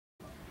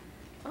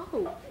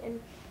Ooh, and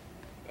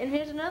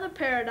here's another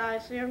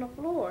paradise here on the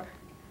floor.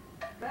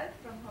 That's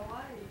from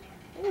Hawaii.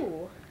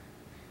 Ooh.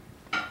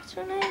 What's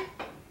her name?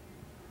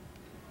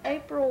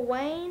 April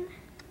Wayne.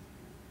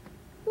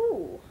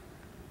 Ooh.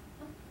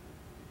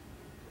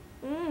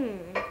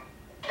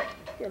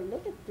 Yeah,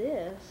 look at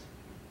this.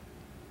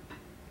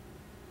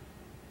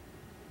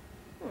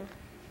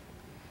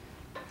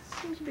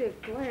 Seems to be a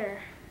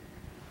glare.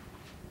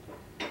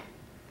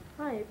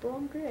 Hi, April.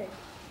 I'm Greg.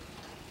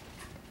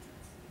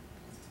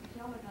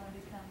 Y'all are gonna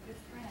become good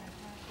friends,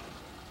 huh?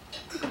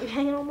 You could be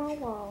hanging on my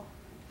wall.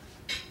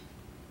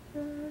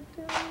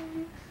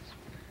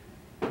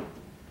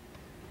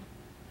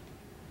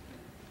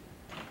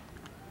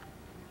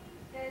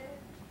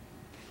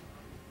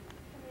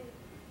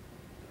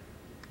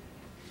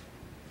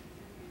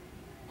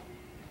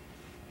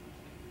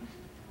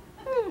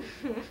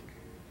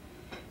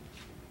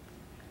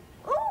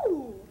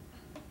 Ooh!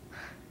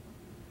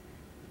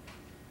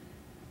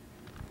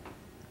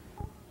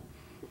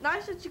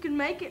 Nice that you can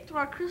make it to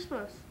our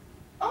Christmas.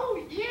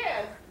 Oh,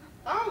 yes.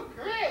 Oh,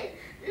 great.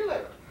 You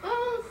look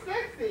so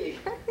sexy.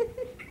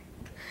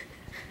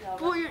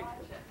 Boy,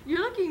 you're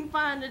looking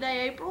fine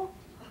today, April.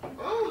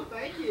 Oh,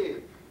 thank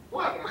you. Boy,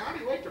 I can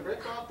hardly wait to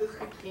rip off this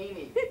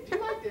bikini. Would you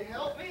like to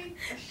help me?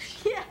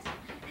 Yes,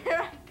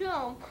 here I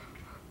come.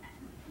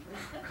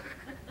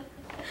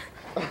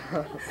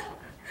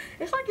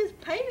 It's like it's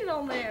painted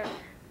on there.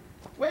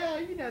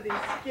 Well, you know these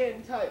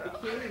skin-tight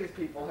bikinis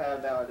people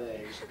have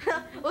nowadays.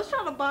 Let's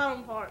try the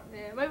bottom part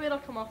then. Maybe it'll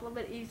come off a little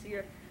bit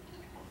easier.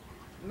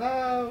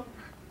 No,